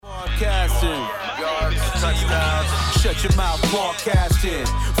passing, yards, touchdowns. Shut your mouth, broadcasting.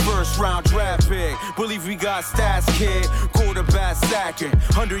 First round draft pick. Believe we got stats, kid. Quarterback sacking,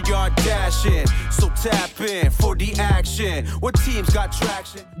 100-yard dashing. So tap in for the action. What teams got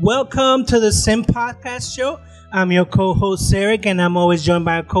traction? Welcome to the Sim Podcast Show. I'm your co-host, Eric, and I'm always joined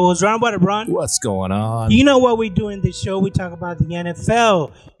by our co-host, Ron. What up, Ron? What's going on? You know what we do in this show? We talk about the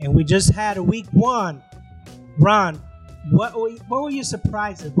NFL, and we just had a week one. Ron, what were your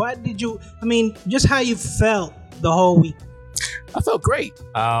surprises? Just how you felt the whole week? I felt great.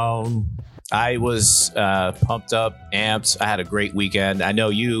 I was pumped up, amped. I had a great weekend. I know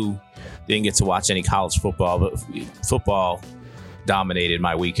you didn't get to watch any college football, but football dominated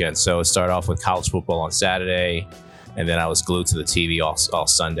my weekend. So it started off with college football on Saturday, and then I was glued to the TV all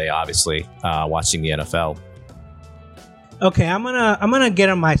Sunday, obviously, watching the NFL. Okay, I'm gonna get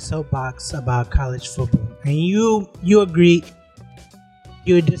on my soapbox about college football, and you agree,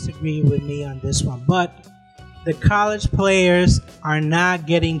 you disagree with me on this one, but the college players are not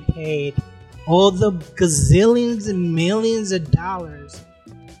getting paid all the gazillions and millions of dollars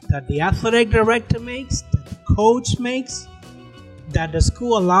that the athletic director makes, that the coach makes, that the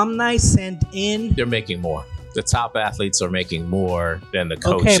school alumni sent in. They're making more. The top athletes are making more than the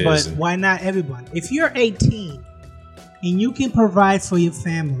coaches. Okay, but why not everyone? If you're 18 and you can provide for your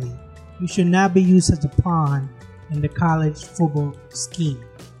family, you should not be used as a pawn in the college football scheme.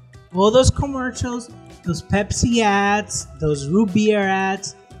 All those commercials, those Pepsi ads, those root beer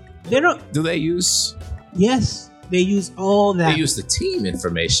ads, they don't... Do they use... Yes, they use all that. They use the team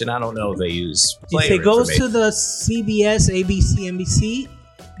information. I don't know if they use player If it goes information. to the CBS, ABC, NBC,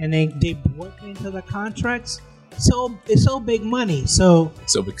 and they work into the contracts, so it's all big money. So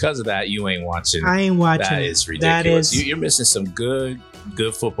because of that, you ain't watching. I ain't watching. That is ridiculous. You're missing some good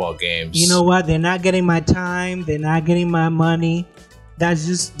football games. You know what? They're not getting my time. They're not getting my money. That's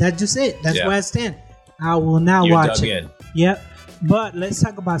just it. That's where I stand. I will not watch it. In. Yep. But let's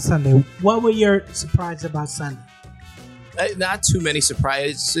talk about Sunday. What were your surprises about Sunday? Not too many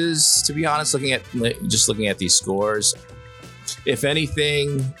surprises, to be honest. Looking at these scores, if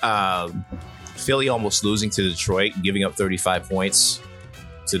anything, Philly almost losing to Detroit, giving up 35 points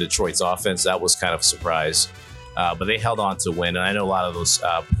to Detroit's offense. That was kind of a surprise, but they held on to win. And I know a lot of those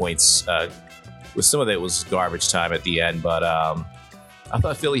points, with some of it was garbage time at the end. But I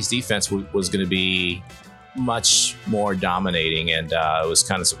thought Philly's defense was going to be much more dominating, and it was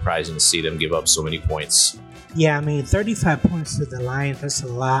kind of surprising to see them give up so many points. Yeah, I mean, 35 points to the Lions, that's a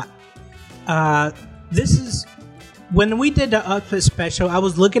lot. This is, when we did the Upset special, I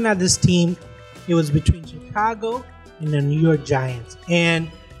was looking at this team. It was between Chicago and the New York Giants.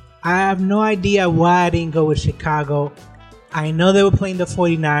 And I have no idea why I didn't go with Chicago. I know they were playing the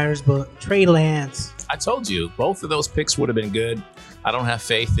 49ers, but Trey Lance. I told you, both of those picks would have been good. I don't have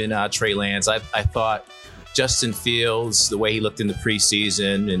faith in Trey Lance. I thought Justin Fields, the way he looked in the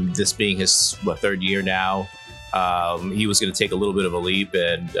preseason, and this being his third year now, he was going to take a little bit of a leap.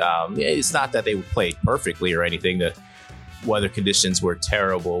 And it's not that they played perfectly or anything. The weather conditions were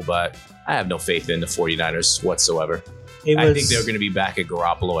terrible, but I have no faith in the 49ers whatsoever. I think they're going to be back at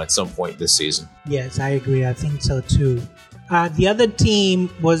Garoppolo at some point this season. Yes, I agree. I think so too. The other team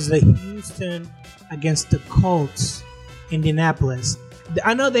was the Houston against the Colts, Indianapolis.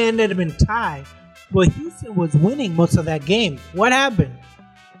 I know they ended up in tie, but Houston was winning most of that game. What happened?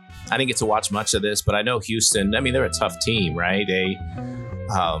 I didn't get to watch much of this, but I know Houston, they're a tough team, right?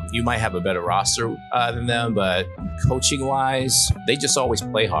 You might have a better roster than them, but coaching-wise, they just always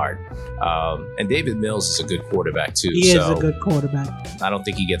play hard. And David Mills is a good quarterback, too. He is a good quarterback. I don't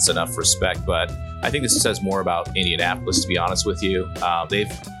think he gets enough respect, but I think this says more about Indianapolis, to be honest with you. They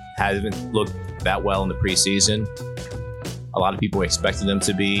haven't looked that well in the preseason. A lot of people expected them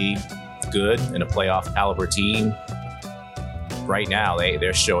to be good and a playoff caliber team. Right now,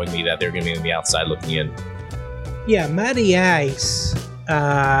 they're showing me that they're going to be on the outside looking in. Yeah, Matty Ice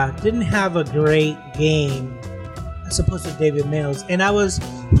didn't have a great game as opposed to David Mills. And I was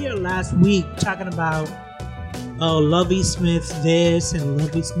here last week talking about, Lovie Smith this and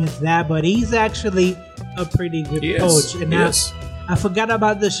Lovie Smith that, but he's actually a pretty good coach. And I forgot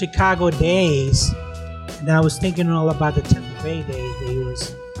about the Chicago days, and I was thinking all about the Tampa Bay days where he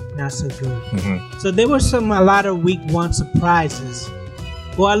was not so good. Mm-hmm. So there were a lot of week one surprises.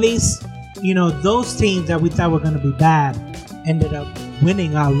 Well, at least, those teams that we thought were going to be bad ended up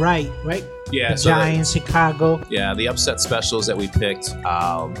winning outright, right? Yeah, the Giants, Chicago. Yeah, the upset specials that we picked,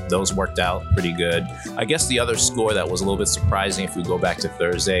 those worked out pretty good. I guess the other score that was a little bit surprising, if we go back to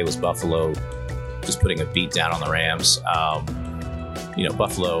Thursday, was Buffalo just putting a beat down on the Rams.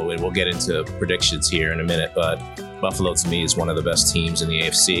 Buffalo, and we'll get into predictions here in a minute, but Buffalo to me is one of the best teams in the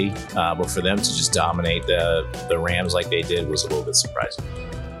AFC, but for them to just dominate the Rams like they did was a little bit surprising.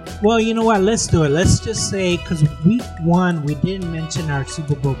 Well, you know what? Let's do it. Let's just say, because week 1 we didn't mention our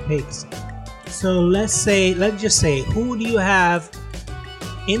Super Bowl picks. So let's just say, who do you have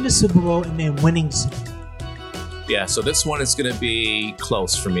in the Super Bowl and then winning the Super Bowl? Yeah, so this one is going to be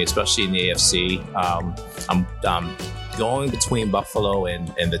close for me, especially in the AFC. I'm going between Buffalo and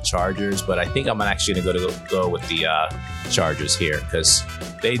the Chargers, but I think I'm actually going to go with the Chargers here because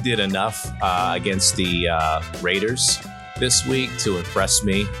they did enough against the Raiders this week to impress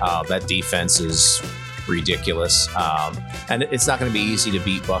me. That defense is ridiculous, and it's not going to be easy to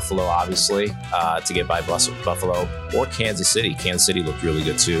beat Buffalo, obviously, to get by Buffalo or Kansas City. Kansas City looked really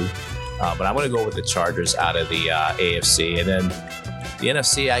good too, but I'm going to go with the Chargers out of the AFC. And then the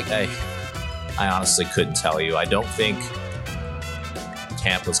NFC, I honestly couldn't tell you. I don't think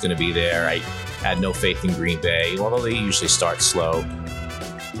Tampa's going to be there. I had no faith in Green Bay, although they usually start slow.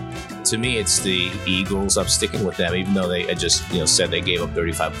 To me, it's the Eagles. I'm sticking with them, even though they just said they gave up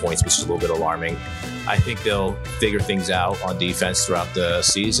 35 points, which is a little bit alarming. I think they'll figure things out on defense throughout the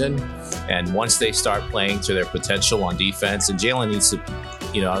season. And once they start playing to their potential on defense, and Jalen needs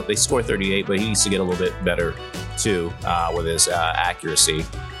to, they scored 38, but he needs to get a little bit better too with his accuracy.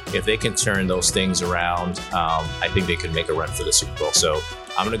 If they can turn those things around, I think they can make a run for the Super Bowl. So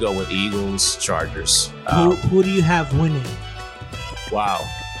I'm going to go with Eagles, Chargers. Who do you have winning? Wow.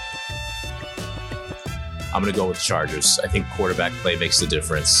 I'm going to go with Chargers. I think quarterback play makes the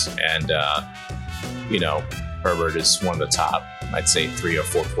difference. And, Herbert is one of the top, I'd say 3 or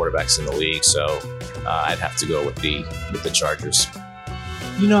 4 quarterbacks in the league. So I'd have to go with the Chargers.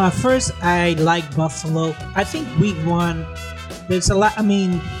 At first I like Buffalo. I think week 1, there's a lot. I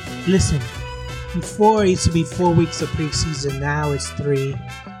mean, listen, before it used to be 4 weeks of preseason. Now it's 3.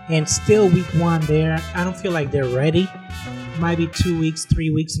 And still week 1 there. I don't feel like they're ready. Might be 2 weeks,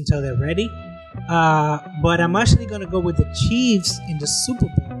 3 weeks until they're ready. But I'm actually going to go with the Chiefs in the Super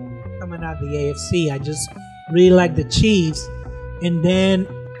Bowl coming out of the AFC. I just really like the Chiefs. And then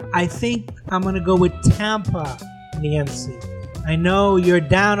I think I'm going to go with Tampa in the NFC. I know you're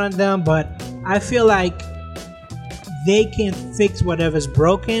down on them, but I feel like they can fix whatever's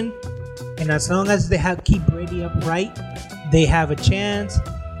broken. And as long as they keep Brady upright, they have a chance.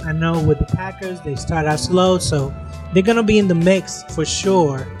 I know with the Packers, they start out slow, so they're going to be in the mix for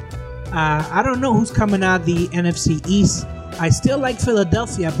sure. I don't know who's coming out of the NFC East. I still like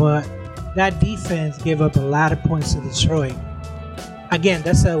Philadelphia, but that defense gave up a lot of points to Detroit. Again,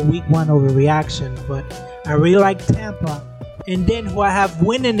 that's a week 1 overreaction, but I really like Tampa. And then who I have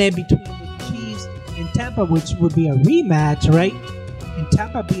winning it between the Chiefs and Tampa, which would be a rematch, right? And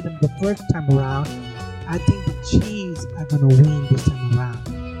Tampa beat them the first time around. I think the Chiefs are going to win this time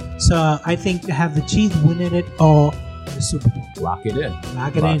around. So I think to have the Chiefs winning it all in the Super Bowl. Lock it in.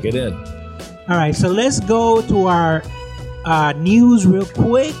 Lock it in. All right, so let's go to our news real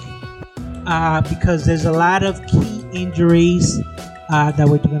quick because there's a lot of key injuries that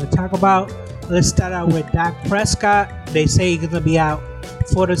we're going to talk about. Let's start out with Dak Prescott. They say he's going to be out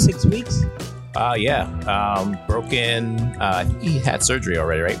 4 to 6 weeks. Broken. He had surgery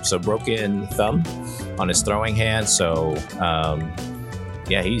already, right? So broken thumb on his throwing hand. So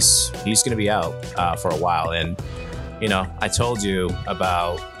he's going to be out for a while. And I told you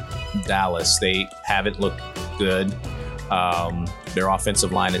about Dallas. They haven't looked good. Their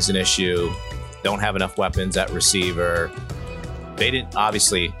offensive line is an issue. Don't have enough weapons at receiver. They didn't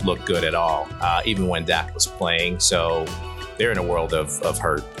obviously look good at all, even when Dak was playing. So they're in a world of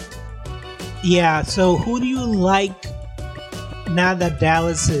hurt. Yeah, so who do you like now that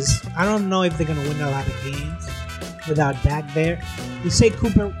Dallas is... I don't know if they're going to win a lot of games without Dak there. You say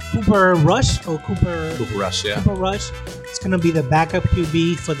Cooper Rush or Cooper Rush, yeah. Cooper Rush. It's going to be the backup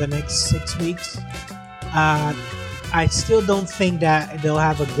QB for the next 6 weeks. I still don't think that they'll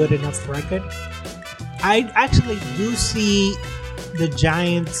have a good enough record. I actually do see the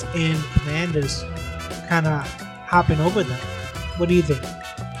Giants and Commanders kind of hopping over them. What do you think?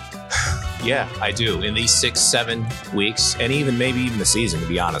 Yeah, I do. In these 6-7 weeks, and maybe even the season, to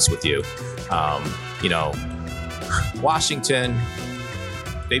be honest with you. Washington,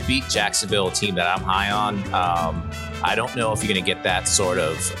 they beat Jacksonville, a team that I'm high on. I don't know if you're going to get that sort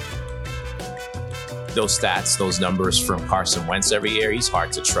of those stats, those numbers from Carson Wentz every year. He's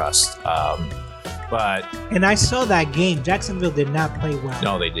hard to trust. And I saw that game. Jacksonville did not play well.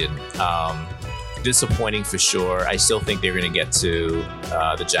 No, they didn't. Disappointing for sure. I still think they're going to get to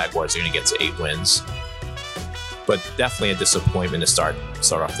the Jaguars are going to get to 8 wins. But definitely a disappointment to start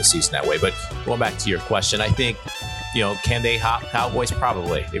off the season that way. But going back to your question, I think Can they hop Cowboys?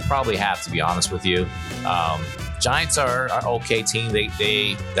 Probably. They probably have, to be honest with you. Giants are an okay team.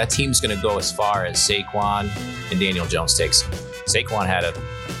 That team's going to go as far as Saquon and Daniel Jones takes. Saquon had a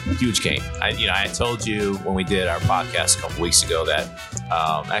huge game. I told you when we did our podcast a couple weeks ago that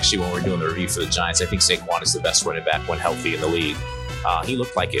actually when we're doing the review for the Giants, I think Saquon is the best running back when healthy in the league. He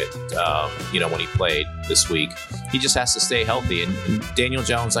looked like it, when he played this week. He just has to stay healthy. And Daniel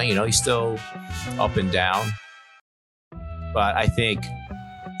Jones, he's still up and down. But I think,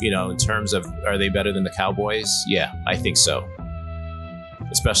 in terms of are they better than the Cowboys? Yeah, I think so.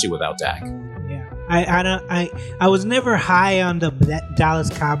 Especially without Dak. Yeah, I was never high on the Dallas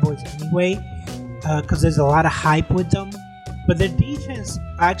Cowboys anyway, because there's a lot of hype with them. But their defense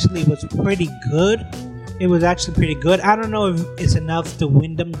actually was pretty good. It was actually pretty good. I don't know if it's enough to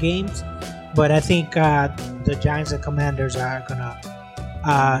win them games, but I think the Giants and Commanders are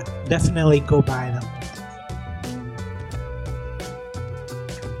gonna definitely go by them.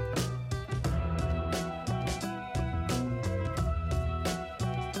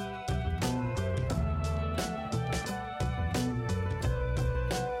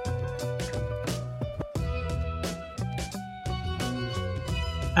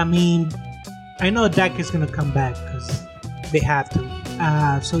 I mean, I know Dak is going to come back because they have to.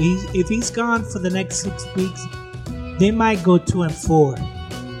 So if he's gone for the next 6 weeks, they might go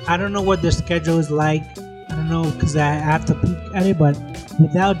 2-4. I don't know what their schedule is like. I don't know because I have to peek at it. But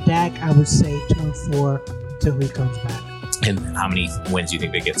without Dak, I would say 2-4 until he comes back. And how many wins do you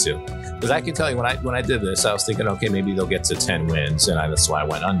think they get to? Because I can tell you when I did this, I was thinking, okay, maybe they'll get to 10 wins, and that's why I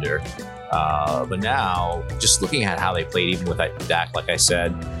went under. But now, just looking at how they played, even with Dak, like I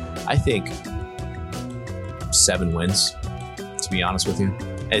said, I think 7 wins, to be honest with you.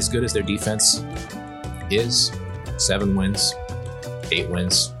 As good as their defense is, 7 wins, 8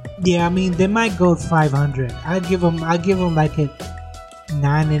 wins. Yeah, I mean, they might go 500. I'll give them like a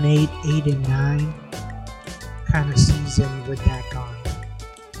 9-8, 8-9 kind of season with Dak on.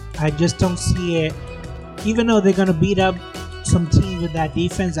 I just don't see it. Even though they're going to beat up some teams with that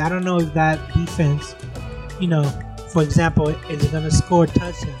defense, I don't know if that defense, for example, is it going to score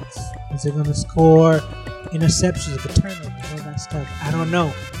touchdowns? Is it going to score interceptions, turnovers, all that stuff? I don't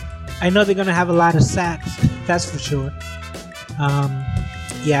know. I know they're going to have a lot of sacks, that's for sure.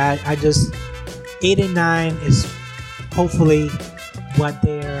 I just 8-9 is hopefully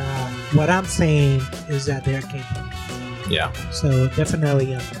what I'm saying is that they're capable. Yeah. So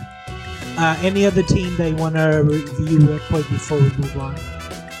definitely under. Any other team that you want to review real quick before we move on?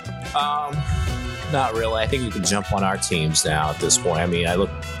 Not really. I think we can jump on our teams now at this point. I mean,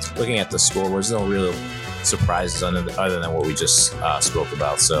 looking at the score, there's no real surprises other than what we just spoke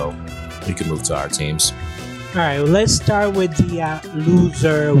about. So we can move to our teams. All right. Well, let's start with the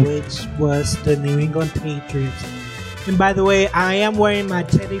loser, which was the New England Patriots. And by the way, I am wearing my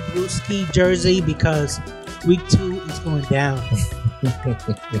Teddy Bruschi jersey because week 2 is going down.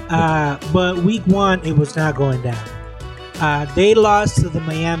 But week 1, it was not going down. They lost to the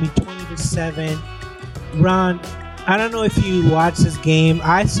Miami 20-7. Ron, I don't know if you watched this game.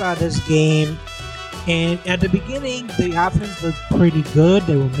 I saw this game, and at the beginning, the offense looked pretty good.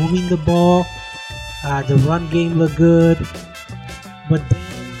 They were moving the ball. The run game looked good. But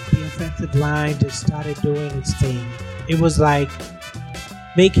then the offensive line just started doing its thing. It was like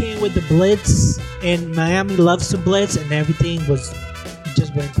they came with the blitz, and Miami loves to blitz, and everything just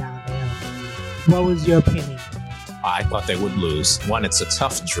went downhill. What was your opinion? I thought they would lose. One, it's a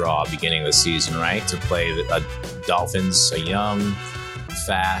tough draw beginning of the season, right? To play a Dolphins, a young,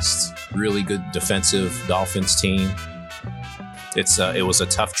 fast, really good defensive Dolphins team. It was a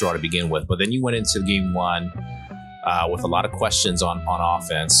tough draw to begin with. But then you went into game 1 with a lot of questions on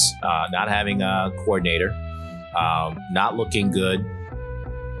offense, not having a coordinator, not looking good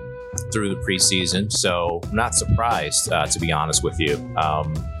through the preseason. So I'm not surprised, to be honest with you,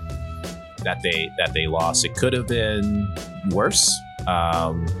 that they lost. It could have been worse.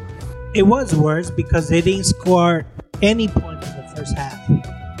 It was worse because they didn't score any points in the first half.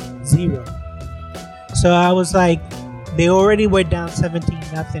 0. So I was like, they already were down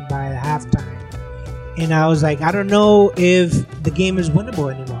 17-0 by the halftime. And I was like, I don't know if the game is winnable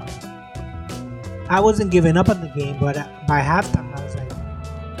anymore. I wasn't giving up on the game, but by halftime, I was like,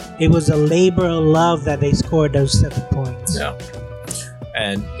 it was a labor of love that they scored those 7 points. Yeah.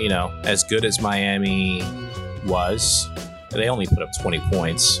 And, as good as Miami was, they only put up 20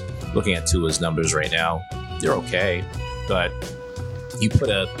 points. Looking at Tua's numbers right now, they're okay. But you put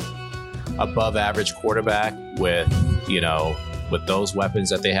a above average quarterback with those weapons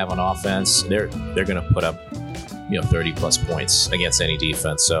that they have on offense, they're going to put up 30 plus points against any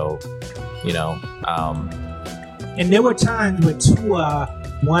defense. So And there were times where Tua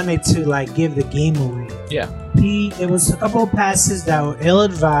wanted to like give the game away. Yeah. There was a couple of passes that were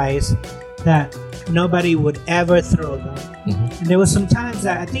ill-advised that nobody would ever throw them. And there was some times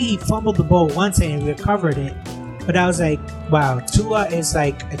that I think he fumbled the ball once and he recovered it. But I was like, wow, Tua is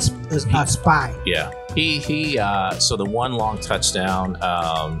like a spy. Yeah. He so the one long touchdown,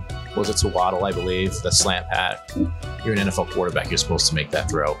 was it to Waddle, I believe, the slant pat. You're an NFL quarterback, you're supposed to make that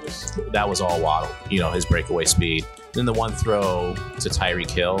throw. That was all Waddle, his breakaway speed. Then the one throw to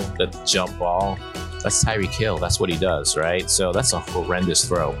Tyreek Hill, the jump ball, that's Tyreek Hill. That's what he does, right? So that's a horrendous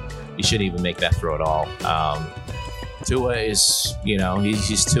throw. You shouldn't even make that throw at all. Tua is,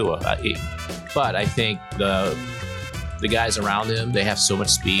 he's Tua. But I think the guys around him, they have so much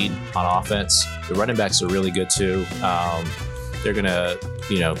speed on offense. The running backs are really good too. They're gonna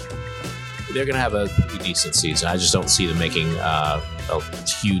have a pretty decent season. I just don't see them making a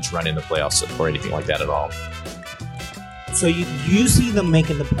huge run in the playoffs or anything like that at all. So you see them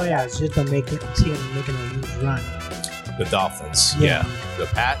making the playoffs, just don't see them making a huge run. The Dolphins, yeah. The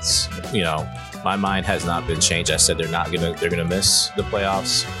Pats, my mind has not been changed. I said they're gonna miss the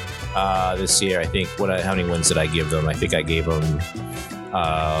playoffs this year. I think how many wins did I give them? I think I gave them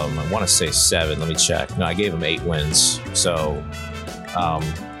I want to say 7. Let me check. No, I gave them 8 wins. So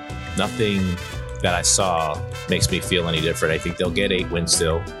nothing that I saw makes me feel any different. I think they'll get 8 wins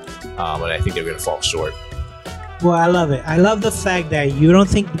still, but I think they're going to fall short. Well, I love it. I love the fact that you don't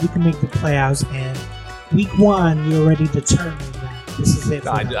think we can make the playoffs, and week 1 you're already determined that this is it.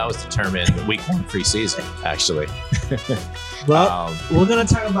 I was determined week 1 preseason, actually. Well, we're going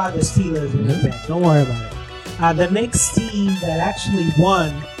to talk about the Steelers in a bit. Don't worry about it. The next team that actually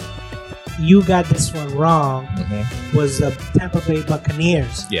won, you got this one wrong, was the Tampa Bay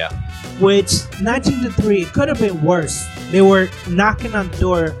Buccaneers. Yeah. Which 19-3, it could have been worse. They were knocking on the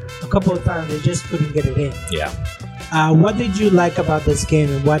door a couple of times. They just couldn't get it in. Yeah. What did you like about this game,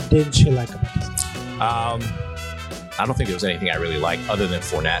 and what didn't you like about this game? I don't think there was anything I really liked other than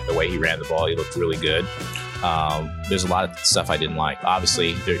Fournette, the way he ran the ball. He looked really good. There's a lot of stuff I didn't like.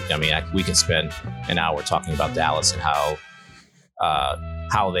 Obviously, we can spend an hour talking about Dallas and how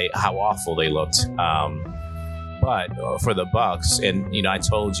awful they looked. But for the Bucs, and I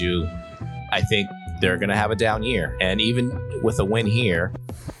told you, I think they're going to have a down year. And even with a win here,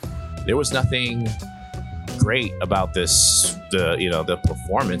 there was nothing great about this. The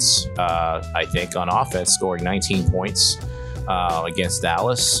performance. I think on offense, scoring 19 points against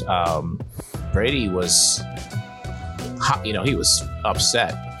Dallas. Brady was, he was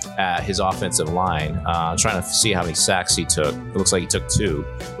upset at his offensive line, trying to see how many sacks he took. It looks like he took 2.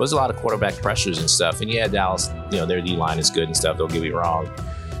 There was a lot of quarterback pressures and stuff. And yeah, Dallas, their D-line is good and stuff. Don't get me wrong.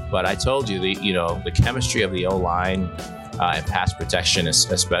 But I told you, the chemistry of the O-line and pass protection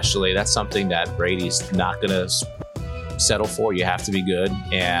especially, that's something that Brady's not going to settle for. You have to be good.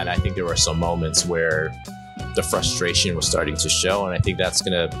 And I think there were some moments where the frustration was starting to show. And I think that's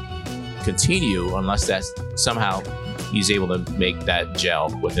going to continue unless that's somehow he's able to make that gel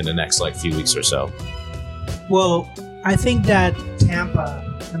within the next few weeks or so. Well, I think that Tampa,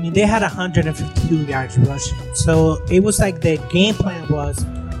 they had 152 yards rushing. So it was like the game plan was,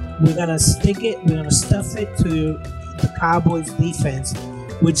 we're going to stick it, we're going to stuff it to the Cowboys defense,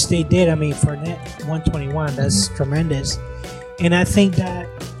 which they did. Fournette, 121, that's tremendous. And I think that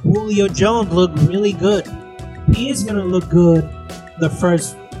Julio Jones looked really good. He is going to look good the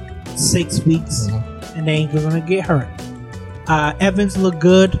first 6 weeks, and then he's going to get hurt. Evans looked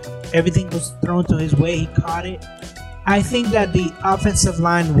good. Everything was thrown to his way. He caught it. I think that the offensive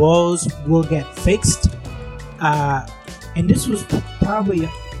line woes will get fixed. And this was probably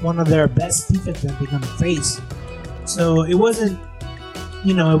one of their best defense that they're going to face. So it wasn't,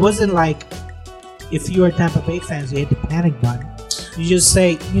 it wasn't like if you were Tampa Bay fans, you hit the panic button. You just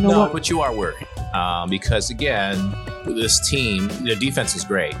say, what? No, but you are worried. Because again, this team, their defense is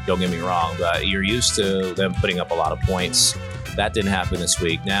great. Don't get me wrong, but you're used to them putting up a lot of points. That didn't happen this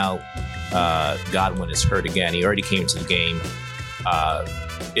week. Now, Godwin is hurt again. He already came to the game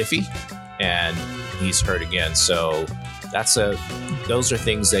iffy, and he's hurt again. So those are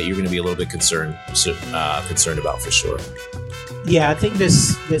things that you're going to be a little bit concerned about for sure. Yeah, I think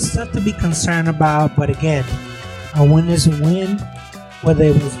there's stuff to be concerned about, but again, a win is a win. Whether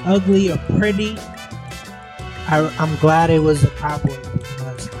it was ugly or pretty, I'm glad it was the Cowboys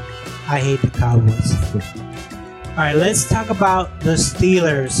because I hate the Cowboys. All right, let's talk about the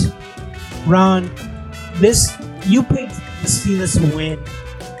Steelers. Ron, you picked the Steelers to win.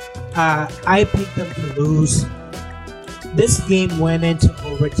 I picked them to lose. This game went into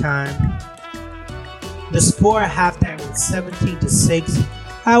overtime. The score at halftime was 17-6.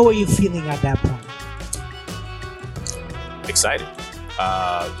 How were you feeling at that point? excited.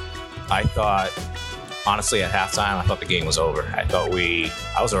 I thought, honestly, at halftime, I thought the game was over.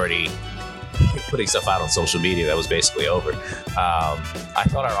 I was already putting stuff out on social media that was basically over. I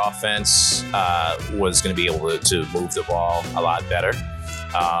thought our offense was going to be able to move the ball a lot better.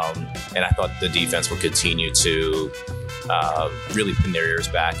 And I thought the defense would continue to really pin their ears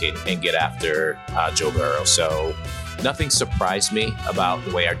back and get after Joe Burrow. So nothing surprised me about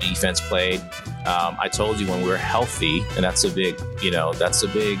the way our defense played. I told you when we were healthy, and that's a big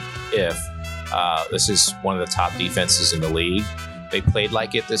if. This is one of the top defenses in the league. They played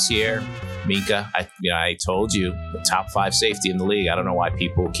like it this year. Minkah, I told you, the top 5 safety in the league. I don't know why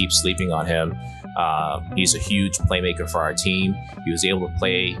people keep sleeping on him. He's a huge playmaker for our team. He was able to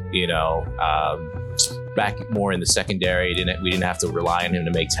play, back more in the secondary. We didn't have to rely on him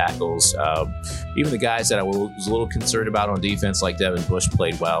to make tackles. Even the guys that I was a little concerned about on defense, like Devin Bush,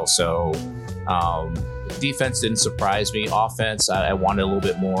 played well. So defense didn't surprise me. Offense, I wanted a little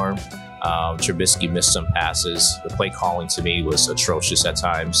bit more. Trubisky missed some passes. The play calling to me was atrocious at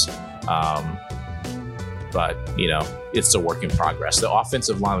times. But, it's a work in progress. The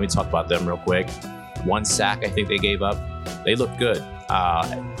offensive line, let me talk about them real quick. 1 sack I think they gave up. They looked good.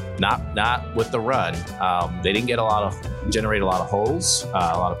 Not with the run. They didn't generate a lot of holes, a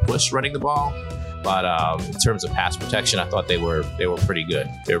lot of push running the ball. But in terms of pass protection, I thought they were pretty good.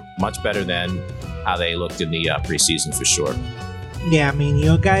 They're much better than how they looked in the preseason for sure. Yeah,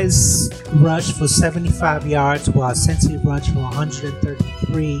 your guys rushed for 75 yards while Cincy rushed for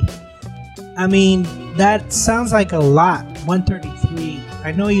 133. That sounds like a lot. 133.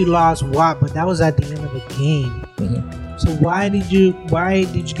 I know you lost Watt, but that was at the end of the game. Mm-hmm. So why did you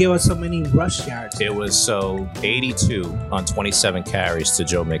give us so many rush yards? It was 82 on 27 carries to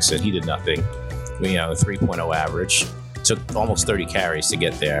Joe Mixon. He did nothing. A 3.0 average. Took almost 30 carries to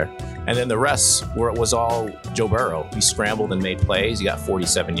get there. And then the rest was all Joe Burrow. He scrambled and made plays. He got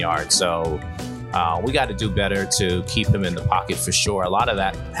 47 yards. So we got to do better to keep him in the pocket for sure. A lot of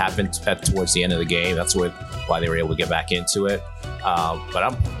that happened towards the end of the game. That's why they were able to get back into it. But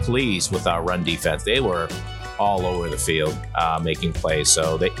I'm pleased with our run defense. They were all over the field making plays.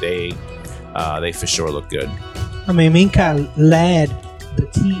 So they for sure look good. Minkah led the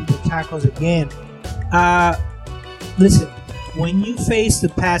team with tackles again. Listen, when you face the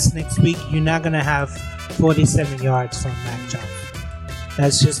Pats next week, you're not going to have 47 yards from Mac Jones.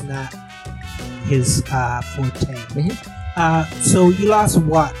 That's just not his forte. Mm-hmm. So you lost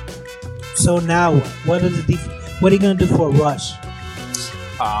Watt. So now what? What are you going to do for a rush?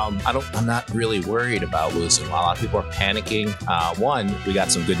 I'm not really worried about losing. A lot of people are panicking. One, we got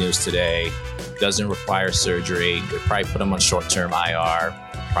some good news today. Doesn't require surgery. They probably put him on short-term IR.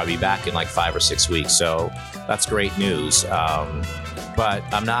 Probably back in like 5 or 6 weeks. So that's great news. But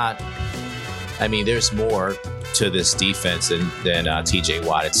I'm not. There's more to this defense than TJ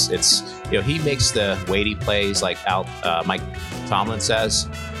Watt. It's he makes the weighty plays like Mike Tomlin says.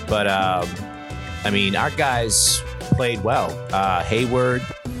 But our guys played well. Hayward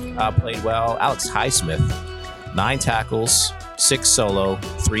played well. Alex Highsmith, 9 tackles, 6 solo,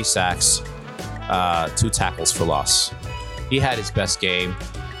 3 sacks, 2 tackles for loss. He had his best game.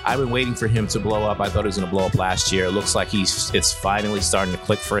 I've been waiting for him to blow up. I thought he was going to blow up last year. It looks like it's finally starting to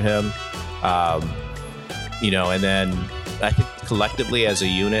click for him. And then I think collectively as a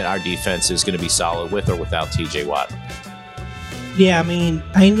unit, our defense is going to be solid with or without TJ Watt. Yeah,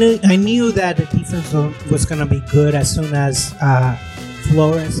 I knew that the defense was going to be good as soon as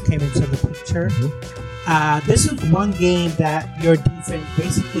Flores came into the picture. Mm-hmm. This is one game that your defense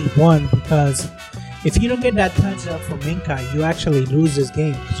basically won because if you don't get that touchdown from Minkah, you actually lose this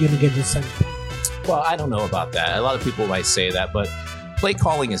game because you don't get the 7 points. Well, I don't know about that. A lot of people might say that, but play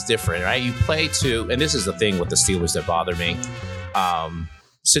calling is different, right? You play to, and this is the thing with the Steelers that bother me.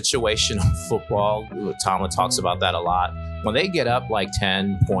 Situational football, Tomlin talks about that a lot. When they get up like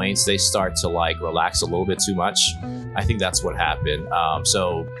 10 points, they start to relax a little bit too much. I think that's what happened.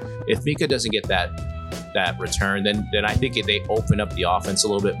 So if Minkah doesn't get that return, then I think if they open up the offense a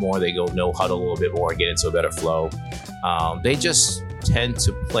little bit more, they go no huddle a little bit more, get into a better flow. They just tend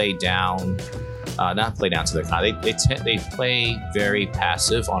to play down, not play down to their kind. They play very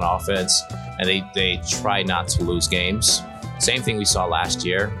passive on offense, and they try not to lose games. Same thing we saw last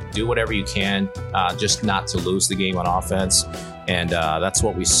year. Do whatever you can, just not to lose the game on offense, and that's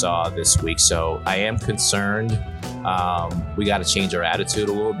what we saw this week. So I am concerned. We got to change our attitude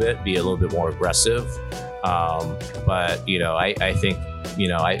a little bit, be a little bit more aggressive. But I think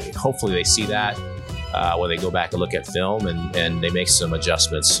hopefully they see that when they go back and look at film and they make some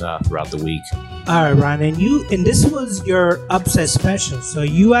adjustments throughout the week. All right, Ron, and this was your upset special. So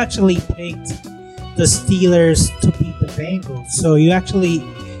you actually picked the Steelers to beat the Bengals. So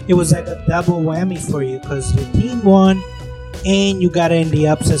it was like a double whammy for you because your team won and you got in the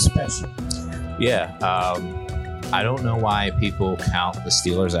upset special. Yeah. I don't know why people count the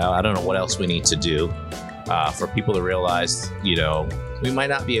Steelers out. I don't know what else we need to do for people to realize, we might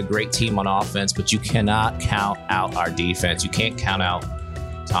not be a great team on offense, but you cannot count out our defense. You can't count out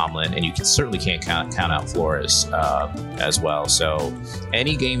Tomlin, and you certainly can't count out Flores as well. So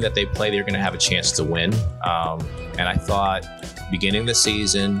any game that they play, they're going to have a chance to win. And I thought beginning of the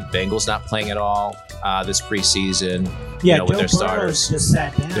season, Bengals not playing at all this preseason. Yeah, with Joe their Burrow starters, just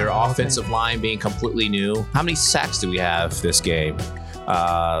sat down. their offensive line being completely new. How many sacks do we have this game?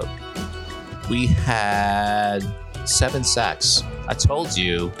 We had 7 sacks. I told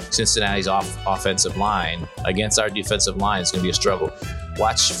you Cincinnati's offensive line against our defensive line is going to be a struggle.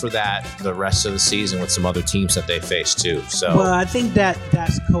 Watch for that the rest of the season with some other teams that they face too. So, well, I think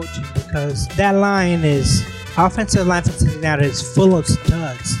that's coaching because that offensive line for Cincinnati is full of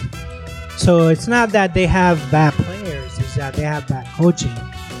studs. So it's not that they have bad players, it's that they have bad coaching.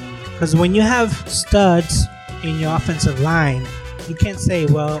 Because when you have studs in your offensive line, you can't say,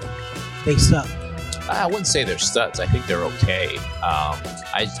 well, they suck. I wouldn't say they're studs. I think they're okay.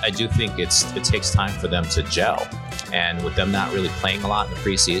 I do think it takes time for them to gel. And with them not really playing a lot in the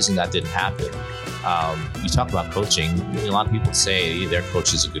preseason, that didn't happen. You talk about coaching. A lot of people say their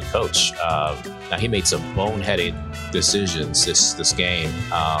coach is a good coach. Now, he made some boneheaded decisions this game.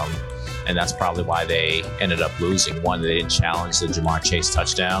 And that's probably why they ended up losing. One, they didn't challenge the Jamar Chase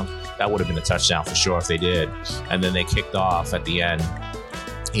touchdown. That would have been a touchdown for sure if they did. And then they kicked off at the end,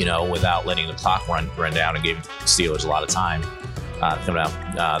 without letting the clock run down and giving the Steelers a lot of time coming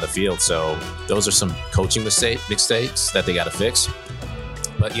out the field. So those are some coaching mistakes that they got to fix.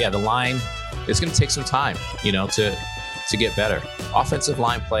 But yeah, the line, it's going to take some time, to get better. Offensive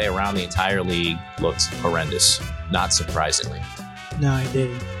line play around the entire league looked horrendous, not surprisingly. No, it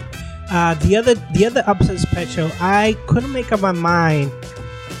didn't. The other upset special, I couldn't make up my mind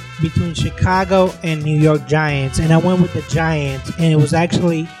between Chicago and New York Giants, and I went with the Giants, and it was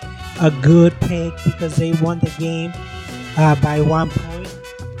actually a good pick because they won the game by 1 point.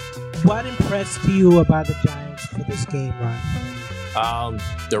 What impressed you about the Giants for this game, Ron?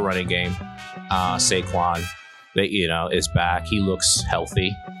 The running game. Saquon, is back. He looks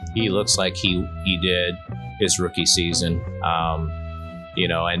healthy. He looks like he did his rookie season.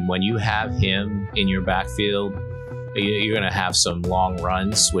 And when you have him in your backfield, you're going to have some long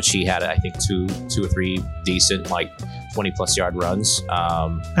runs, which he had, I think, two or three decent, 20-plus yard runs.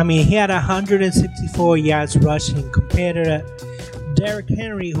 He had 164 yards rushing compared to Derrick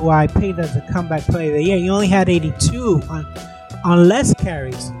Henry, who I picked as a comeback player. Yeah, he only had 82 on less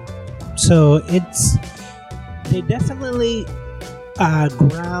carries. So they definitely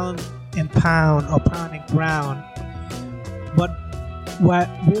ground and pound or pound and ground. But what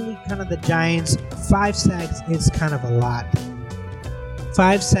really kind of the Giants, 5 sacks is kind of a lot.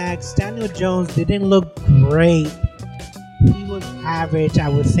 5 sacks. Daniel Jones didn't look great. He was average, I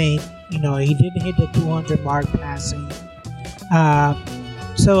would think. He didn't hit the 200 mark passing.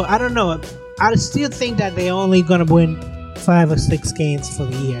 So I don't know. I still think that they're only going to win 5 or 6 games for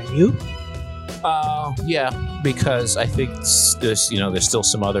the year. You? Yeah, because I think there's still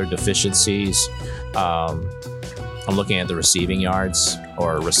some other deficiencies. I'm looking at the receiving yards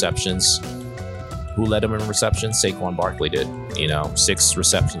or receptions. Who led him in receptions? Saquon Barkley did. 6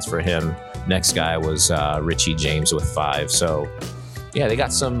 receptions for him. Next guy was Richie James with 5. So, yeah, they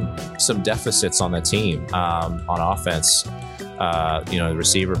got some deficits on the team on offense. The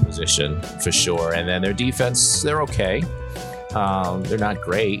receiver position for sure, and then their defense, they're okay. They're not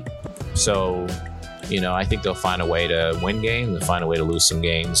great. So, I think they'll find a way to win games and find a way to lose some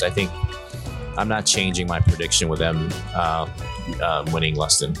games. I think I'm not changing my prediction with them winning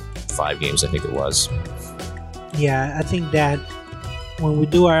less than 5 games, I think it was. Yeah, I think that when we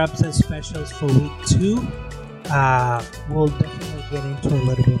do our upset specials for week 2, we'll definitely get into a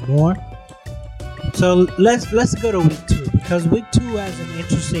little bit more. So let's go to week 2 because week 2 has an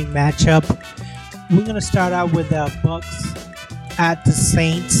interesting matchup. We're gonna start out with the Bucks at the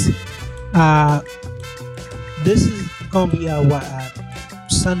Saints. This is gonna be a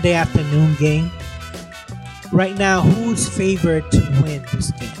Sunday afternoon game. Right now, who's favored to win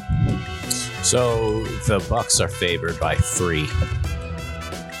this game? So the Bucks are favored by 3.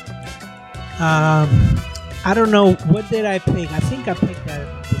 I don't know. What did I pick? I think I picked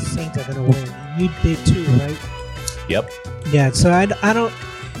that the Saints are gonna win. You did too, right? Yep. Yeah. So I don't.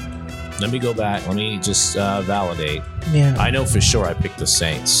 Let me go back. Let me just validate. Yeah. I know for sure I picked the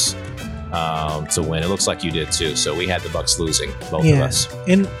Saints to win. It looks like you did too. So we had the Bucks losing, both of us.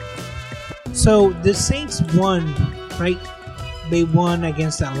 And so the Saints won right? They won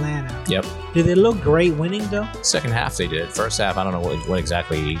against Atlanta. Yep. Did they look great winning though? Second half they did. First half, I don't know what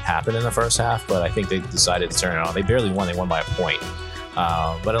exactly happened in the first half, but I think they decided to turn it on. They barely won. They won by a point.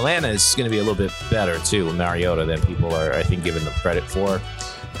 But Atlanta is going to be a little bit better too with Mariota than people are, I think, giving them credit for.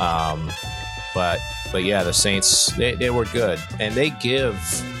 But yeah, the Saints, they were good, and they give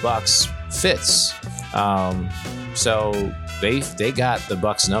Bucks fits. So they got the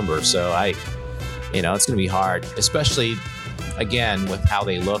Bucks number. So it's going to be hard, especially again with how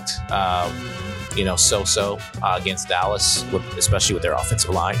they looked. So against Dallas, especially with their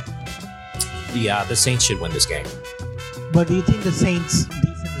offensive line. The Saints should win this game. But do you think the Saints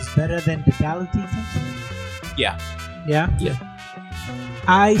defense is better than the Dallas defense? Yeah. Yeah? Yeah.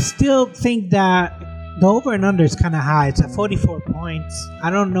 I still think that the over and under is kind of high. It's at 44 points. I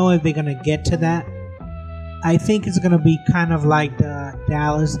don't know if they're going to get to that. I think it's going to be kind of like the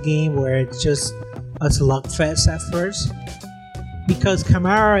Dallas game where it's just a slugfest at first. Because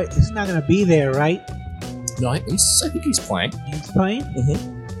Kamara is not going to be there, right? No, I think he's playing. He's playing?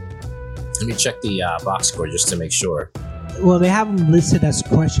 Mm-hmm. Let me check the box score just to make sure. Well, they have him listed as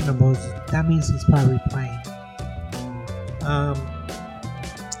questionable. That means he's probably playing.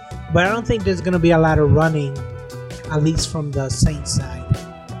 But I don't think there's going to be a lot of running, at least from the Saints side.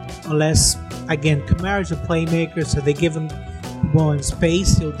 Unless, again, Kamara's a playmaker, so they give him the ball in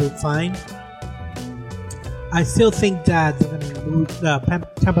space, he'll do fine. I still think that they're going to lose.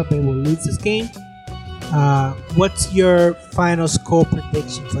 Tampa Bay will lose this game. What's your final score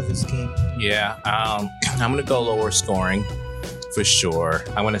prediction for this game? Yeah, I'm going to go lower scoring for sure.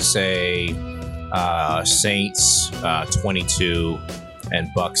 I'm going to say Saints 22 and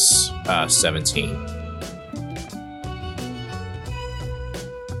Bucks 17.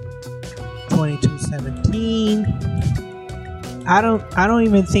 22-17. I don't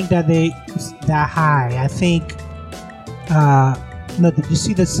even think that they that high. I think no, did you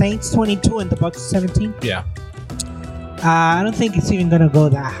see the Saints 22 and the Bucks 17? Yeah. I don't think it's even gonna go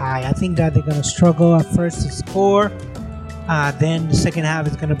that high. I think that they're gonna struggle at first to score. Then the second half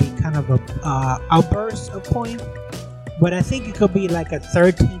is gonna be kind of a outburst of point. But I think it could be like a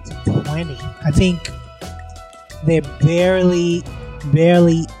 13-20. I think they barely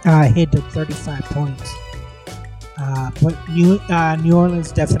hit the 35 points. But New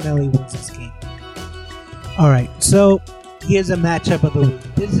Orleans definitely wins this game. All right, so here's a matchup of the week.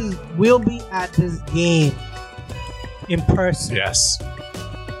 We'll be at this game in person. Yes.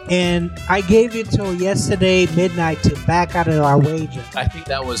 And I gave you till yesterday midnight to back out of our wager. I think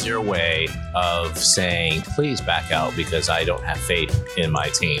that was your way of saying, please back out because I don't have faith in my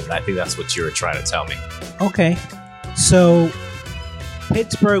team. I think that's what you were trying to tell me. Okay. So,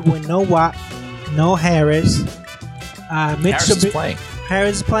 Pittsburgh with no Watt, no Harris. Harris is playing.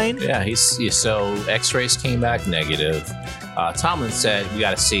 Harris is playing? Yeah, so X-rays came back negative. Tomlin said we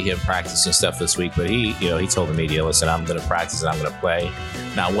got to see him practice and stuff this week, but he told the media, listen, I'm going to practice and I'm going to play.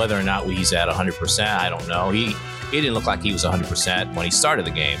 Now, whether or not he's at 100%, I don't know. He didn't look like he was 100% when he started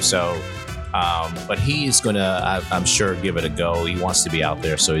the game. So, but he's going to, I'm sure, give it a go. He wants to be out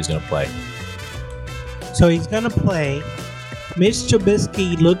there, so he's going to play. So he's going to play. Mitch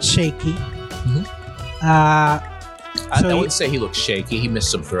Trubisky looked shaky. Mm-hmm. I wouldn't say he looks shaky. He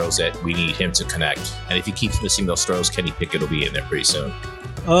missed some throws that we need him to connect. And if he keeps missing those throws, Kenny Pickett will be in there pretty soon.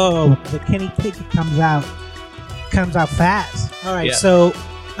 Oh, the Kenny Pickett comes out fast. All right, yeah. So,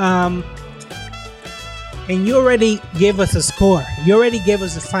 and you already gave us a score. You already gave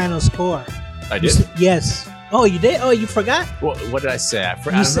us a final score. I did? Yes. Oh, you did? Oh, you forgot? What did I say? I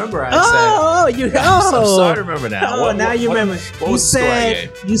remember I said... I'm sorry to remember now. Oh, now you remember. What was the score I gave?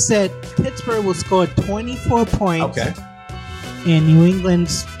 You said Pittsburgh will score 24 points. Okay. And New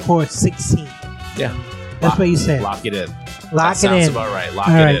England score 16. Yeah. That's what you said. Lock it in. That sounds about right. Lock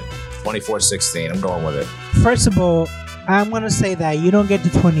it in. 24-16. I'm going with it. First of all, I'm going to say that you don't get to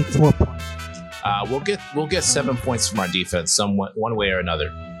 24 points. We'll get 7 points from our defense one way or another.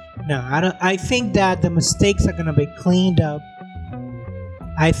 No, I don't. I think that the mistakes are going to be cleaned up.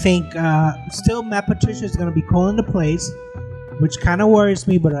 I think still Matt Patricia is going to be calling the plays, which kind of worries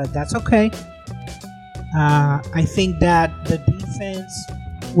me, but that's okay. I think that the defense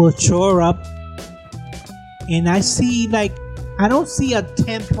will shore up, and I don't see a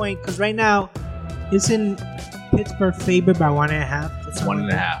 10-point because right now it's in Pittsburgh favor by 1.5. It's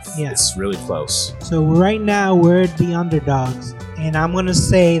 1.5. Yeah, it's really close. So right now we're the underdogs. And I'm going to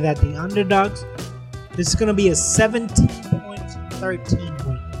say that the underdogs, this is going to be a 17-13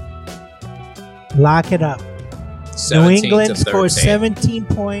 win. Lock it up. New England scores 17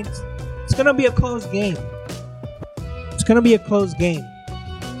 points. It's going to be a close game.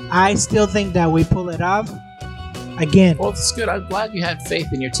 I still think that we pull it off. again. Well, it's good. I'm glad you had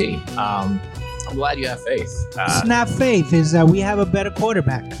faith in your team. I'm glad you have faith. It's not faith. Is that we have a better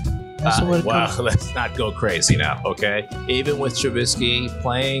quarterback. That's what it comes to. Let's not go crazy now, okay? Even with Trubisky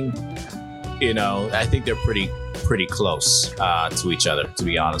playing, I think they're pretty close to each other, to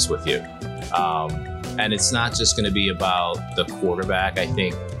be honest with you. And it's not just going to be about the quarterback. I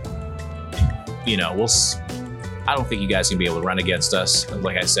think, I don't think you guys can be able to run against us.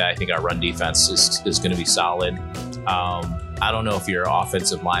 Like I said, I think our run defense is going to be solid. I don't know if your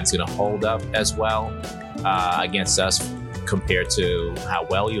offensive line is going to hold up as well against us compared to how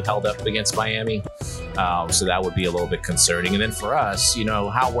well you held up against Miami. So that would be a little bit concerning. And then for us,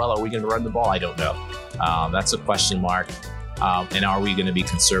 how well are we going to run the ball? I don't know. That's a question mark. And are we going to be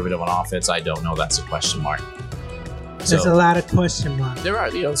conservative on offense? I don't know. That's a question mark. There's a lot of question marks. There are,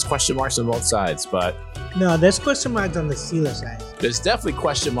 there's question marks on both sides, but no, there's question marks on the Steelers side. There's definitely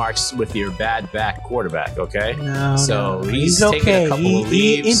question marks with your bad back quarterback. Okay, no, he's okay. A couple of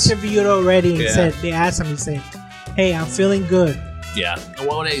he interviewed already and Yeah. they asked him. He said, "Hey, I'm feeling good." Yeah. And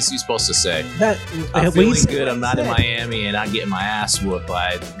what is he supposed to say? That I'm we feeling said good. what I'm he not in said. Miami, and I'm getting my ass whooped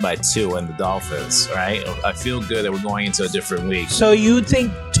by Tua and the Dolphins. Right? I feel good that we're going into a different week. So you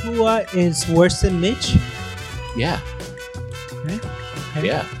think Tua is worse than Mitch? Yeah. Okay.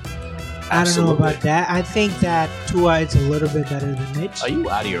 Yeah. I don't know Absolutely. about that. I think that Tua is a little bit better than Mitch. Are you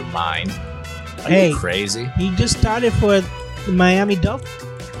out of your mind? Are Hey. you crazy? He just started for the Miami Dolphins,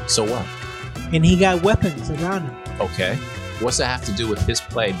 So what? and he got weapons around him. Okay. What's that have to do with his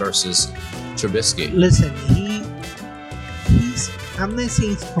play versus Trubisky? Listen, he's I'm not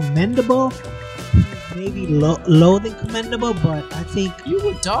saying he's commendable, maybe low than commendable, but I think You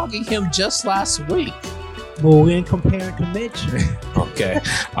were dogging him just last week. we're going to compare it to Mitch. Okay.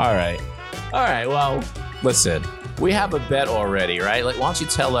 All right. Well, listen, we have a bet already, right? Like, why don't you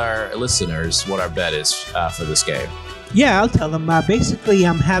tell our listeners what our bet is for this game? Yeah, I'll tell them. Basically,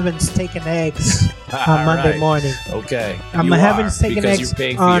 I'm having steak and eggs on All Monday right. morning. Okay. I'm You having are, steak and because eggs you're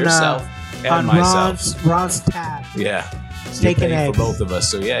paying for on, yourself and on myself. Ron's tab. Yeah. Steak You're and paying eggs. for both of us.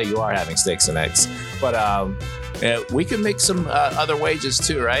 So yeah, you are having steaks and eggs. But we can make some other wagers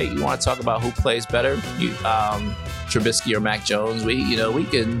too, right? You want to talk about who plays better? Trubisky or Mac Jones? We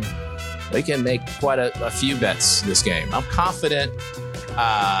can make quite a few bets this game. I'm confident.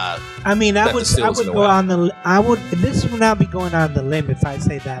 I mean, I Bet the would Steelers gonna go win. this would not be going on the limb if I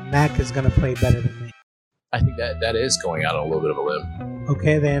say that Mac is going to play better than me. I think that is going out on a little bit of a limb.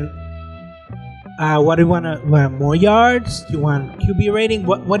 Okay, then. What do you want to? More yards? Do you want QB rating?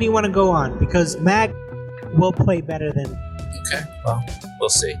 What do you want to go on? Because Mac will play better than. Okay, well, we'll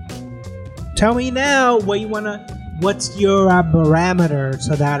see. Tell me now what you want to. What's your parameter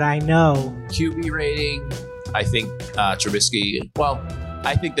so that I know? QB rating, I think Trubisky. Well,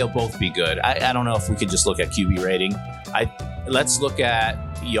 I think they'll both be good. I don't know if we could just look at QB rating. Let's look at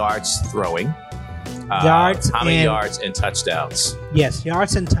yards throwing. Yards how many and- yards and touchdowns? Yes,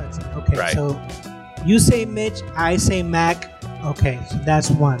 yards and touchdowns. Okay, Right. so you say Mitch, I say Mac. Okay, so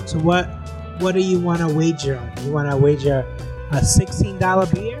that's one. So what do you want to wager on? You want to wager a $16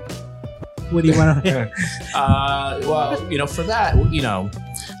 beer? What do you want to? Well, for that,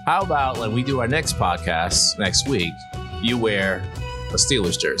 how about when we do our next podcast next week, you wear a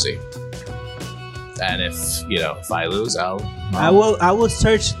Steelers jersey, and if I lose, I will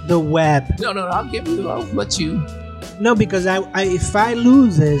search the web. No, I'll let you. No, because if I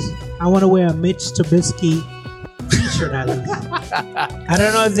lose this, I want to wear a Mitch Trubisky T-shirt at least. I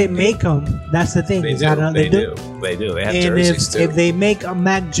don't know if they make them. That's the thing. They is I do. don't- They do. They do. They have And jerseys if too. they make a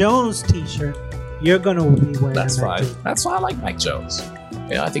Mac Jones T-shirt, you're gonna be wearing That's that fine. too. That's why I like Mike Jones.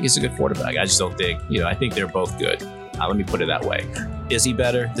 I think he's a good quarterback. I just don't think, I think they're both good. Let me put it that way. Is he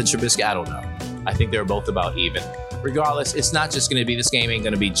better than Trubisky? I don't know. I think they're both about even. Regardless, it's not just going to be, this game ain't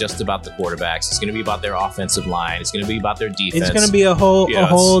going to be just about the quarterbacks. It's going to be about their offensive line. It's going to be about their defense. It's gonna be a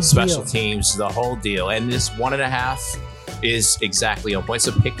whole special deal. teams, the whole deal. And this 1.5 is exactly on point.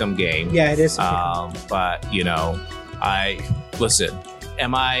 It's a pick'em game. Yeah, it is. But listen.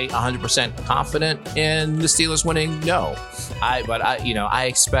 Am I 100% confident in the Steelers winning? No. I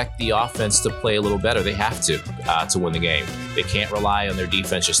expect the offense to play a little better. They have to win the game. They can't rely on their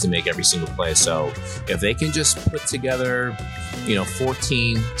defense just to make every single play. So if they can just put together,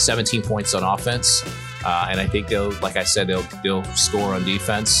 14, 17 points on offense, and I think they'll score on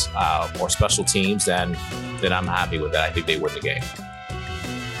defense or special teams, then I'm happy with that. I think they win the game.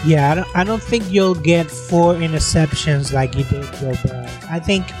 Yeah, I don't think you'll get 4 interceptions like you did Joe Burrow. I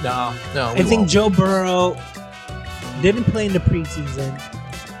think Joe Burrow didn't play in the preseason.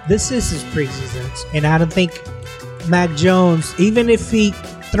 This is his preseason, and I don't think Mac Jones, even if he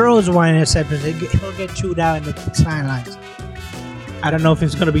throws one interception, he'll get chewed out in the sidelines. I don't know if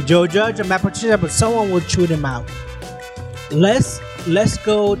it's going to be Joe Judge or Matt Patricia, but someone will chew him out. Let's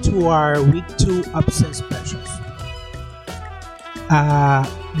go to our week 2 upset specials.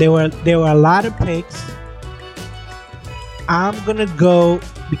 There were a lot of picks. I'm gonna go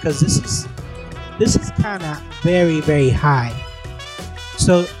because this is kind of very, very high.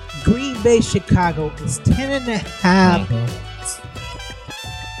 So Green Bay Chicago is 10.5.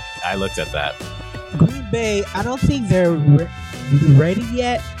 I looked at that. Green Bay, I don't think they're ready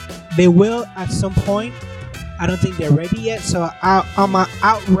yet. They will at some point. I don't think they're ready yet. So I'm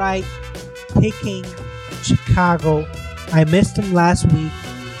outright picking Chicago. I missed them last week.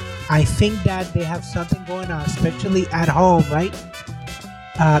 I think that they have something going on, especially at home, right?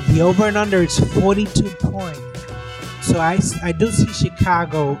 The over and under is 42 points. So I do see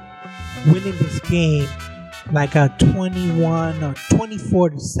Chicago winning this game like a 21 or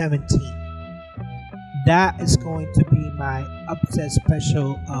 24-17. That is going to be my upset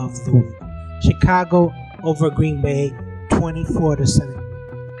special of the week. Chicago over Green Bay, 24-17.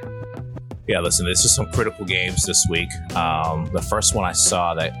 Yeah, listen, this is some critical games this week. The first one I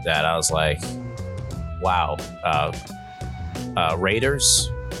saw that I was like, wow. Raiders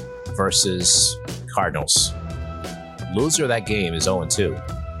versus Cardinals. Loser of that game is 0-2.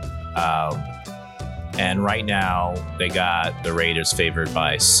 And right now, they got the Raiders favored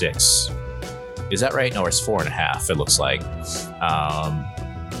by 6. Is that right? No, it's 4.5, it looks like.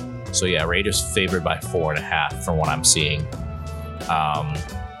 So yeah, Raiders favored by 4.5 from what I'm seeing.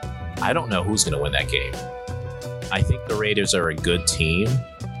 I don't know who's going to win that game. I think the Raiders are a good team.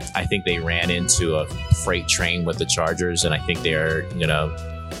 I think they ran into a freight train with the Chargers, and I think they're going to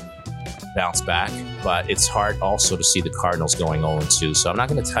bounce back. But it's hard also to see the Cardinals going 0-2, so I'm not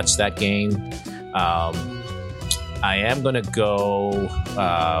going to touch that game. I am going to go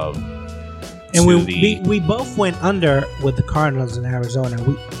and we both went under with the Cardinals in Arizona.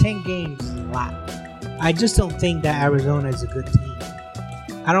 10 games is a lot. I just don't think that Arizona is a good team.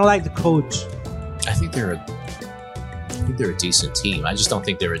 I don't like the coach. I think they're a decent team. I just don't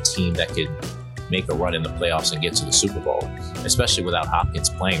think they're a team that could make a run in the playoffs and get to the Super Bowl, especially without Hopkins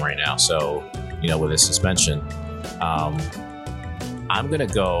playing right now. So, with his suspension, I'm gonna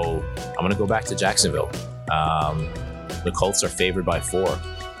go back to Jacksonville. The Colts are favored by 4.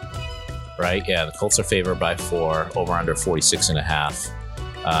 Right? Yeah, the Colts are favored by 4. Over under 46.5.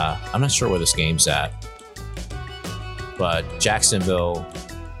 I'm not sure where this game's at, but Jacksonville,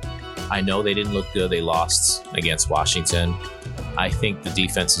 I know they didn't look good. They lost against Washington. I think the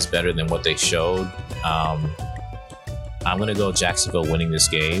defense is better than what they showed. I'm going to go Jacksonville winning this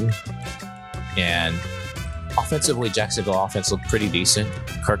game. And offensively, Jacksonville offense looked pretty decent.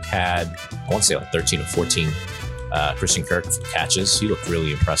 Kirk had, I want to say, like 13 or 14 Christian Kirk catches. He looked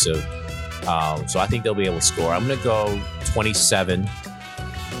really impressive. So I think they'll be able to score. I'm going to go 27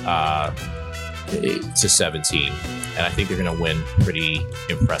 to 17. And I think they're going to win pretty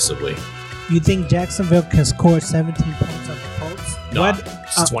impressively. You think Jacksonville can score 17 points on the Colts? No,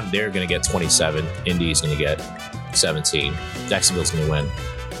 they're going to get 27. Indy's going to get 17. Jacksonville's going to win.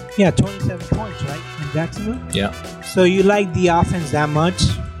 Yeah, 27 points, right? In Jacksonville? Yeah. So you like the offense that much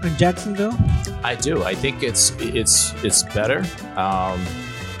in Jacksonville? I do. I think it's better.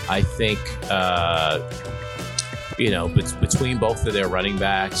 I think between both of their running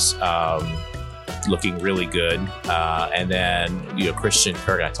backs, looking really good, and then Christian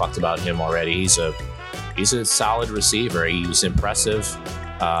Kirk, I talked about him already. He's a solid receiver. He was impressive.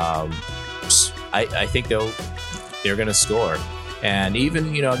 I think they're going to score, and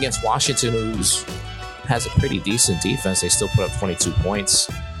even against Washington, who has a pretty decent defense, they still put up 22 points.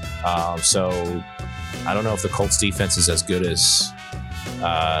 So I don't know if the Colts defense is as good as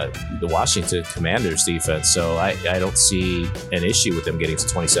the Washington Commanders defense. So I don't see an issue with them getting to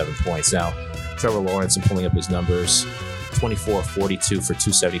 27 points. Now, Trevor Lawrence, and pulling up his numbers, 24-42 for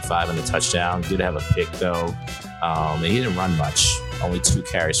 275 on the touchdown. Did have a pick, though. And he didn't run much. Only 2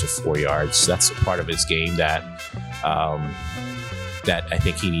 carries for 4 yards. That's a part of his game that I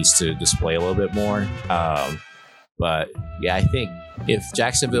think he needs to display a little bit more. But, yeah, I think if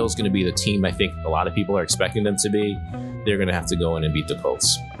Jacksonville is going to be the team I think a lot of people are expecting them to be, they're going to have to go in and beat the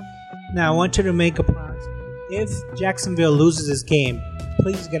Colts. Now, I want you to make a promise. If Jacksonville loses this game,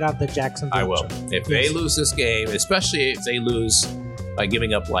 please get out the Jacksonville. I will. If they lose this game, especially if they lose by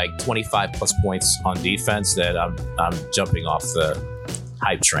giving up like 25 plus points on defense, then I'm jumping off the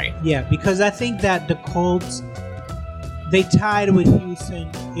hype train. Yeah, because I think that the Colts, they tied with Houston.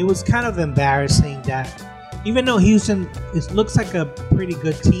 It was kind of embarrassing that even though Houston looks like a pretty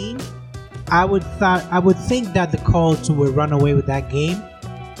good team, I would think that the Colts would run away with that game.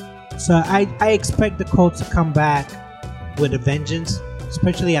 So I expect the Colts to come back with a vengeance.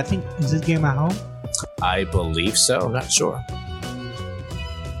 Especially, I think, is this game at home? I believe so. I'm not sure.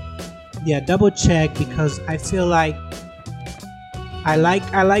 Yeah, double check because I feel like I like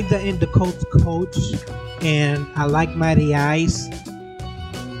the Colts coach, and I like Matty Ice.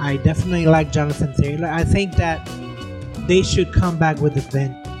 I definitely like Jonathan Taylor. I think that they should come back with a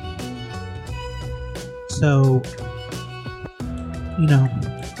vengeance. So, You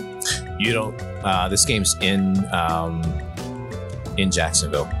don't. This game's in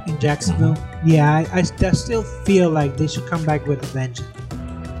Jacksonville. In Jacksonville, yeah, I still feel like they should come back with a vengeance,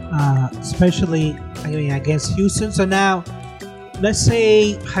 especially against Houston. So now, let's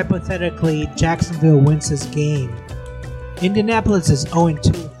say hypothetically Jacksonville wins this game. Indianapolis is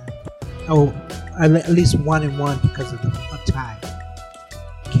 0-2. Oh, at least 1-1 because of a tie.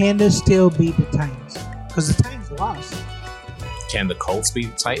 Can they still beat the Titans? Because the Titans lost. Can the Colts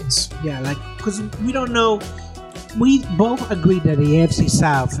beat the Titans? Yeah, because we don't know. We both agree that the AFC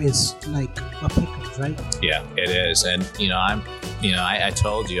South is like a pickles, right? Yeah, it is. And I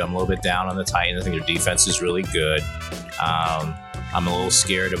told you I'm a little bit down on the Titans. I think their defense is really good. I'm a little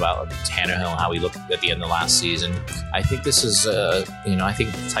scared about Tannehill and how he looked at the end of last season. I think this is, I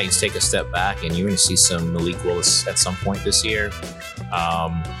think the Titans take a step back, and you're going to see some Malik Willis at some point this year.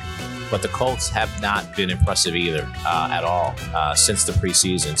 But the Colts have not been impressive either at all since the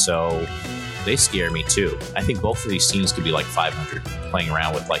preseason. So they scare me too. I think both of these teams could be like 500, playing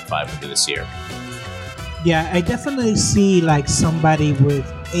around with like 500 this year. Yeah, I definitely see like somebody with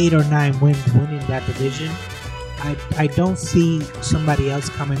 8 or 9 wins winning that division. I don't see somebody else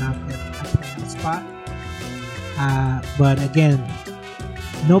coming out at a playoff spot. But again,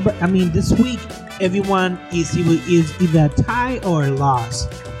 nobody. I mean, this week everyone is either a tie or a loss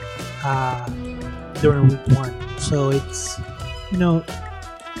during week 1. So it's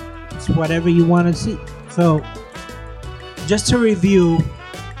it's whatever you want to see. So just to review,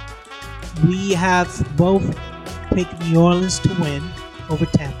 we have both picked New Orleans to win over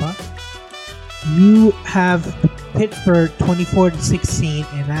Tampa. You have Pittsburgh 24-16,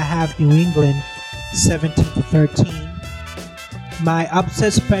 and I have New England 17-13. My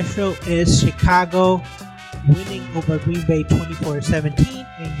upset special is Chicago winning over Green Bay 24-17,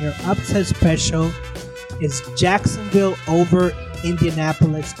 and your upset special is Jacksonville over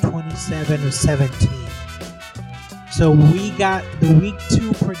Indianapolis 27-17. So we got the week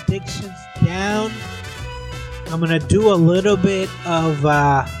 2 predictions down. I'm gonna do a little bit of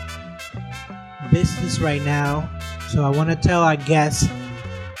business right now. So I want to tell our guests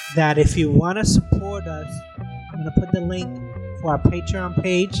that if you want to support us, I'm going to put the link for our Patreon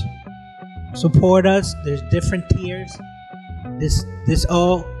page. Support us. There's different tiers. This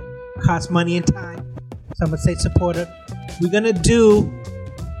all costs money and time. So I'm going to say support us. We're going to do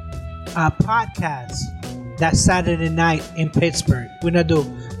a podcast that Saturday night in Pittsburgh. We're going to do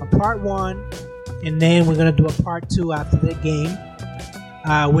a part 1, and then we're going to do a part 2 after the game.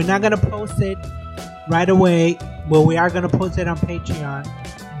 We're not going to post it right away, but we are going to post it on Patreon,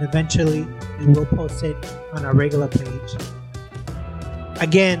 and eventually we will post it on our regular page.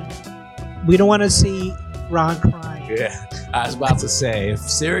 Again, we don't want to see Ron crying. Yeah, I was about to say, if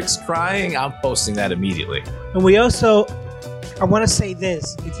Siric's crying, I'm posting that immediately. And we also, I want to say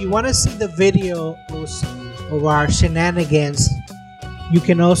this, if you want to see the video of our shenanigans, you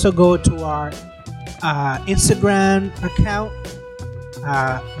can also go to our Instagram account,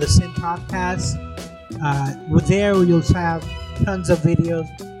 the Sin Podcast. With there, you'll have tons of videos.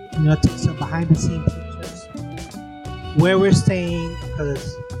 Take some behind-the-scenes pictures where we're staying,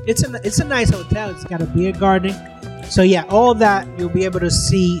 because it's a nice hotel. It's got a beer garden. So yeah, all that you'll be able to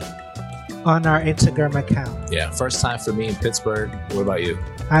see on our Instagram account. Yeah, first time for me in Pittsburgh. What about you?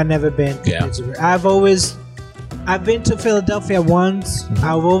 I've never been to Pittsburgh. I've been to Philadelphia once.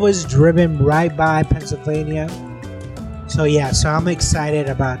 I've always driven right by Pennsylvania. So yeah, so I'm excited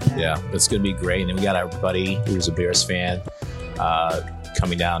about that. Yeah, it's gonna be great. And then we got our buddy who's a Bears fan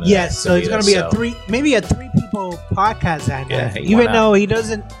coming down. Yes, so it's gonna be a 3 people podcast that night. Yeah, even though he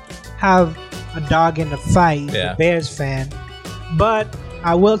doesn't have a dog in the fight, he's Yeah. a Bears fan. But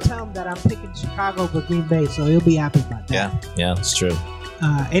I will tell him that I'm picking Chicago over Green Bay, so he'll be happy about that. Yeah, it's true.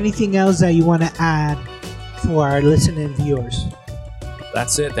 Anything else that you want to add for our listening viewers?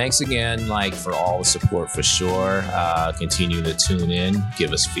 That's it. Thanks again, for all the support for sure. Continue to tune in,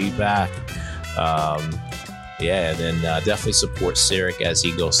 give us feedback. And then definitely support Siric as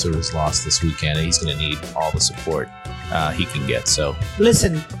he goes through his loss this weekend. He's going to need all the support he can get. So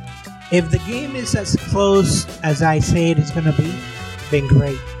listen, if the game is as close as I say it is going to be, then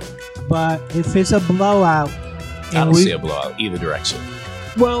great. But if it's a blowout, I don't see a blowout either direction.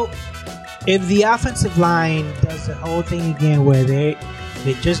 Well, if the offensive line does the whole thing again where they're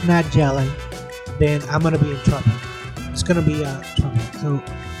just not gelling, then I'm gonna be in trouble. It's gonna be trouble. So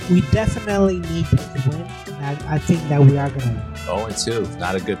we definitely need to win, and I think that we are gonna win. 0-2,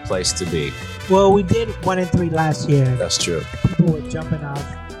 not a good place to be. Well, we did 1-3 last year. That's true. People were jumping off.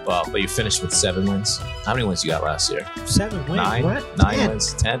 Well, but you finished with 7 wins. How many wins you got last year? 7 wins. 9? What? 9 10.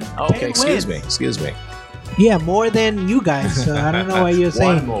 wins. 10. Oh, okay, 10 excuse wins. me. Yeah, more than you guys. So I don't know what you're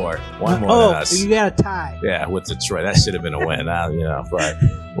saying. One more Oh, than us. you got a tie. Yeah, with Detroit. That should have been a win, but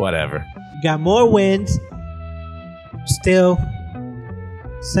whatever. You got more wins. Still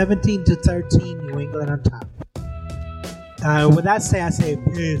 17-13, New England on top. With that said, I say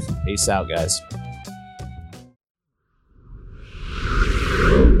peace. Peace out, guys.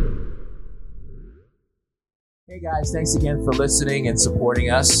 Hey guys, thanks again for listening and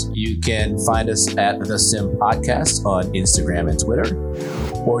supporting us. You can find us at The Sim Podcast on Instagram and Twitter,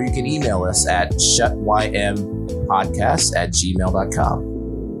 or you can email us at shutympodcast@gmail.com.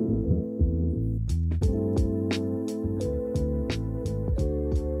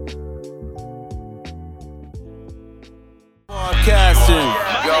 Broadcasting,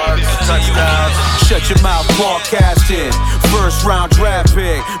 yards, touchdowns, shut your mouth, broadcasting. First round draft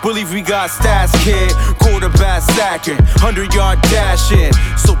pick, believe we got stats, kid. Quarterback sacking, 100-yard dashing.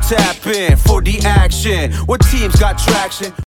 So tap in for the action. What teams got traction?